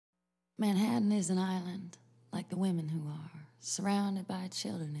Manhattan is an island, like the women who are, surrounded by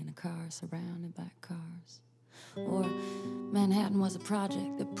children in a car, surrounded by cars. Or Manhattan was a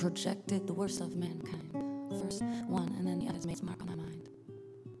project that projected the worst of mankind. First one, and then the others made its mark on my mind.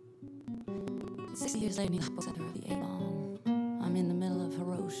 60 years later, in the center of the A-bomb, I'm in the middle of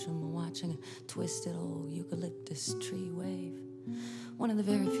Hiroshima watching a twisted old eucalyptus tree wave. One of the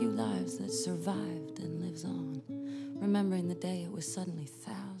very few lives that survived and lives on. Remembering the day it was suddenly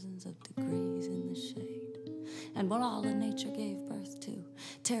thousands of degrees in the shade. And what all of nature gave birth to,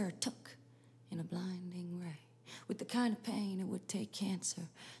 terror took in a blinding ray. With the kind of pain it would take cancer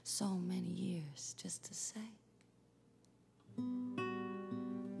so many years just to say.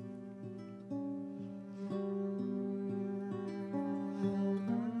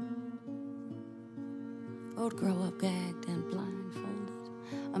 Would grow up gagged and blindfolded.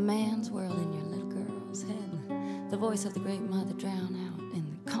 A man's world in your little girl's head. The voice of the great mother drown out in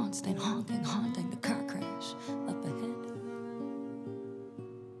the constant honking, haunting the car crash up ahead.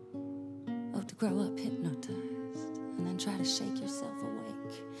 Oh, to grow up hypnotized and then try to shake yourself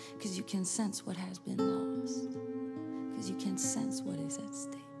awake, 'cause you can sense what has been lost, 'cause you can sense what is at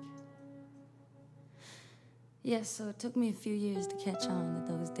stake. Yes, so it took me a few years to catch on that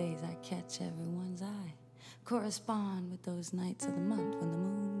those days I catch everyone's eye correspond with those nights of the month when the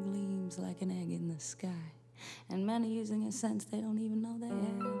moon gleams like an egg in the sky. And many using a sense they don't even know they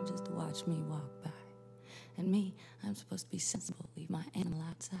have just to watch me walk by. And me, I'm supposed to be sensible, leave my animal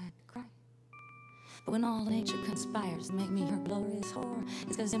outside to cry. But when all nature conspires to make me her glorious whore,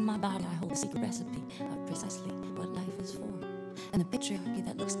 it's 'cause in my body I hold a secret recipe of precisely what life is for. And the patriarchy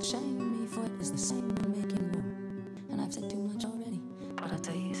that looks to shame me for it is the same in making war. And I've said too much already, but I'll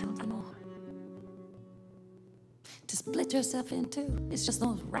tell you something more. To split yourself in two, it's just the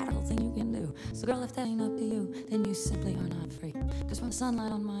most radical thing you can do. So girl, if that ain't up to you, then you simply are not free. 'Cause from the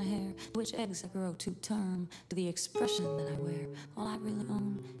sunlight on my hair, to which eggs I grow to term, to the expression that I wear, all I really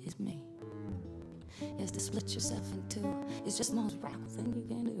own is me. Yes, to split yourself in two, it's just the most radical thing you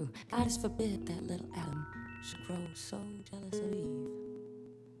can do. God has forbid that little Adam should grow so jealous of Eve.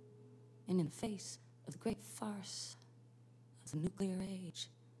 And in the face of the great farce of the nuclear age,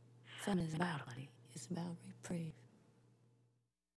 feminism is about reprieve.